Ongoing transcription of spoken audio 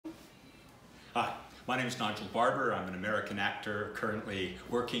Hi, my name is Nigel Barber. I'm an American actor currently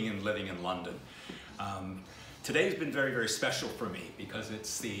working and living in London. Today's been very, very special for me because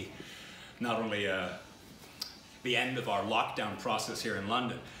it's not only the end of our lockdown process here in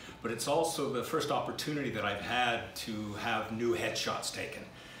London, but it's also the first opportunity that I've had to have new headshots taken.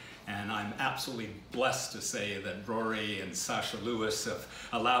 And I'm absolutely blessed to say that Rory and Lewis have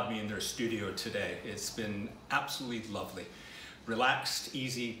allowed me in their studio today. It's been absolutely lovely. Relaxed,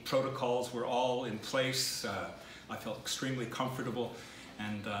 easy protocols were all in place. I felt extremely comfortable,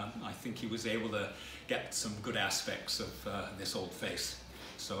 and I think he was able to get some good aspects of this old face.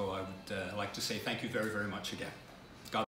 So I would like to say thank you very, very much again.